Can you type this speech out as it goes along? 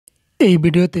এই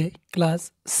ভিডিওতে ক্লাস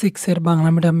 6 এর বাংলা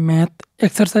মিডিয়াম ম্যাথ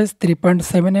এক্সারসাইজ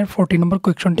 3.7 এর 40 নম্বর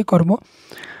কোয়েকশনটি করব।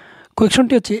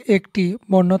 কোয়েকশনটি হচ্ছে একটি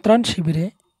বন্যত্রাণ শিবিরে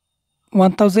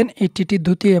 1080টি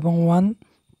ধুতি এবং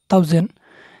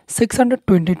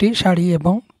 1620টি শাড়ি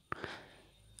এবং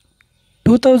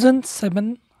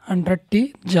 2700টি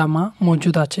জামা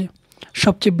মজুদ আছে।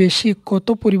 সবচেয়ে বেশি কত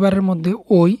পরিবারের মধ্যে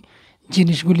ওই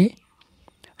জিনিসগুলি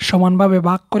সমানভাবে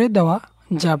ভাগ করে দেওয়া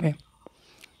যাবে?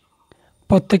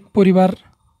 প্রত্যেক পরিবার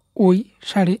ওই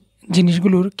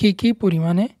জিনিসগুলোর কী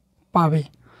পরিমাণে পাবে।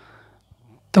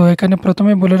 তো এখানে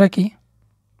প্রথমে বলে রাখি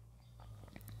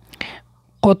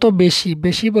কত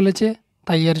বেশি বলেছে,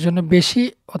 তাই এর জন্য বেশি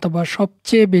অথবা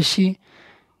সবচেয়ে বেশি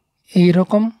এই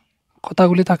রকম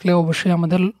কথাগুলি থাকলে অবশ্যই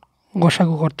আমাদের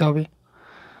গসাগু করতে হবে।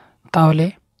 তাহলে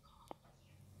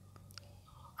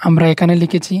আমরা এখানে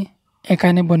লিখেছি,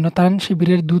 এখানে বন্যত্রাণ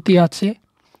শিবিরের ধুতি আছে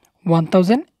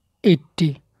 1080,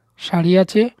 শাড়ি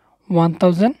আছে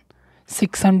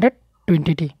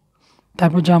 1620টি,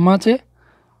 তারপর জামা আছে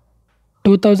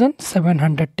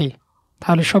 2700টি।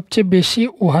 তাহলে সবচেয়ে বেশি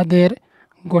উহাদের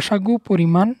গোসাগু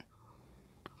পরিমাণ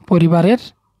পরিবারের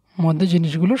মধ্যে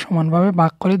জিনিসগুলো সমানভাবে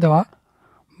ভাগ করে দেওয়া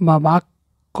বা ভাগ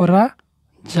করা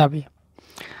যাবে।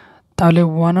 তাহলে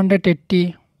 180,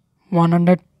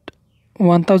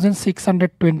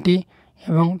 1620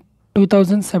 এবং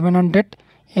 2700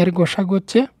 এর গোসাগু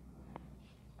হচ্ছে।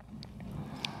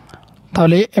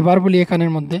 তাহলে এবার বলি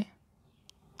এখানের মধ্যে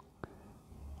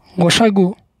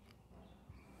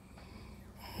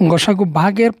গোসাগু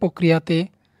ভাগের প্রক্রিয়াতে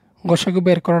গোসাগু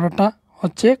বের করাটা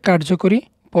হচ্ছে কার্যকরী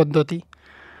পদ্ধতি,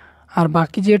 আর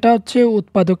বাকি যেটা হচ্ছে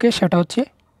উৎপাদকে সেটা হচ্ছে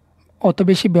অত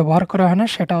বেশি ব্যবহার করা হয় না,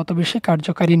 সেটা অত বেশি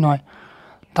কার্যকারী নয়।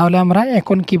 তাহলে আমরা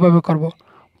এখন কিভাবে করব?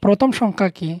 প্রথম সংখ্যা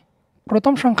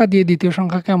দিয়ে দ্বিতীয়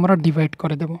সংখ্যাকে আমরা ডিভাইড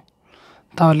করে দেব।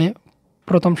 তাহলে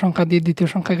প্রথম সংখ্যা দিয়ে দ্বিতীয়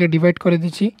সংখ্যাকে ডিভাইড করে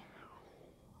দিচ্ছি।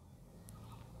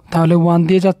 তাহলে 1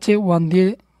 দিয়ে যাচ্ছে, 1 দিয়ে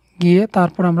গিয়ে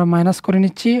তারপর আমরা মাইনাস করে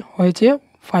নিচ্ছি, হয়েছে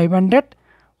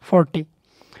 540।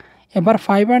 এবার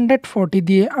 540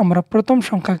 দিয়ে আমরা প্রথম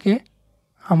সংখ্যাকে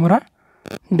আমরা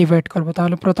ডিভাইড করব।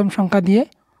 তাহলে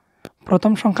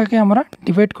প্রথম সংখ্যাকে আমরা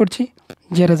ডিভাইড করছি,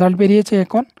 যে রেজাল্ট বেরিয়েছে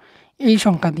এখন এই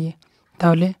সংখ্যা দিয়ে।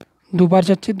 তাহলে দুবার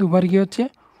যাচ্ছে, দুবার গিয়ে হচ্ছে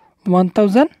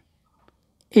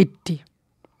 1080।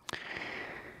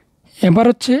 এবার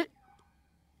হচ্ছে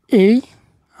এই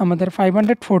আমাদের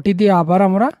 540 দিয়ে আবার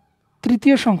আমরা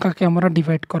তৃতীয় সংখ্যাকে আমরা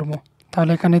ডিভাইড করব।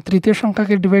 তাহলে এখানে তৃতীয়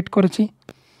সংখ্যাকে ডিভাইড করেছি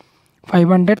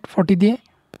 540 দিয়ে,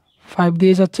 5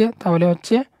 দিয়ে যাচ্ছে, তাহলে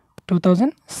হচ্ছে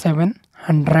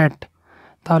 2700।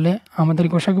 তাহলে আমাদের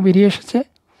গোসাগু বেরিয়ে এসেছে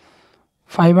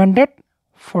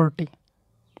 540।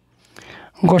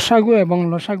 গোসাগু এবং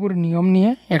লসাগুর নিয়ম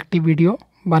নিয়ে একটি ভিডিও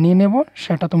বানিয়ে নেব,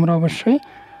 সেটা তোমরা অবশ্যই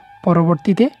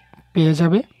পরবর্তীতে পেয়ে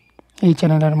যাবে এই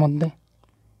চ্যানেলের মধ্যে।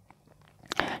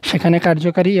 সেখানে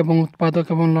কার্যকারী এবং উৎপাদক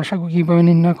এবং লসাগু কীভাবে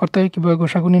নির্ণয় করতে হয়, কীভাবে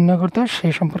গোসাগু নির্ণয় করতে হয়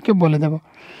সেই সম্পর্কে বলে দেব।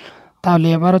 তাহলে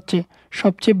এবার হচ্ছে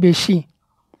সবচেয়ে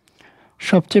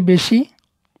বেশি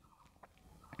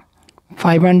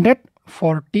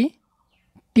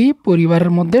 540টি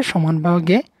পরিবারের মধ্যে সমান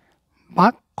ভাগে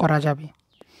ভাগ করা যাবে।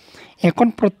 এখন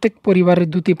প্রত্যেক পরিবারের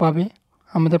দুটি পাবে।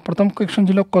 আমাদের প্রথম কোয়েকশন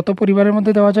ছিল কত পরিবারের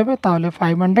মধ্যে দেওয়া যাবে, তাহলে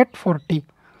 540।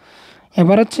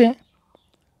 এবার হচ্ছে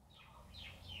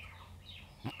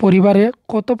পরিবারে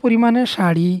কত পরিমাণে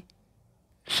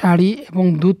শাড়ি এবং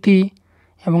ধুতি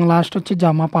এবং লাস্ট হচ্ছে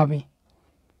জামা পাবে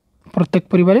প্রত্যেক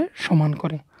পরিবারে সমান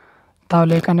করে।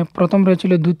 তাহলে এখানে প্রথম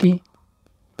রয়েছিল ধুতি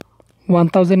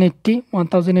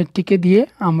 1080কে দিয়ে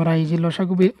আমরা এই যে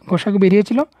গোসাগু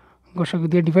বেরিয়েছিল, গোসাগু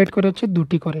দিয়ে ডিভাইড করে হচ্ছে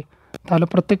 2টি করে। তাহলে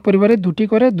প্রত্যেক পরিবারে 2টি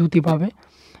করে ধুতি পাবে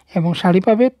এবং শাড়ি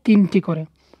পাবে 3টি করে।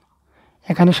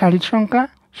 এখানে শাড়ির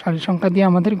সংখ্যা দিয়ে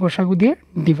আমাদের গোসাগু দিয়ে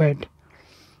ডিভাইড।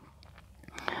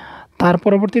 তার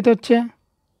পরবর্তীতে হচ্ছে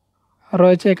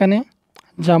রয়েছে এখানে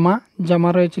জামা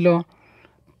রয়েছিল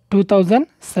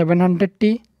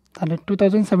 2700টি। তাহলে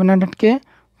 2700কে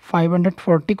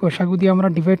 540 গোসাগু দিয়ে আমরা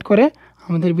ডিভাইড করে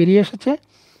আমাদের বেরিয়ে এসেছে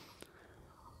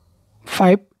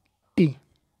 5টি।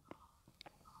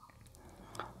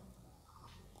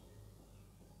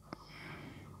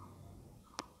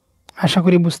 আশা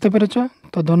করি বুঝতে পেরেছ।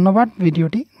 তো ধন্যবাদ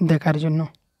ভিডিওটি দেখার জন্য।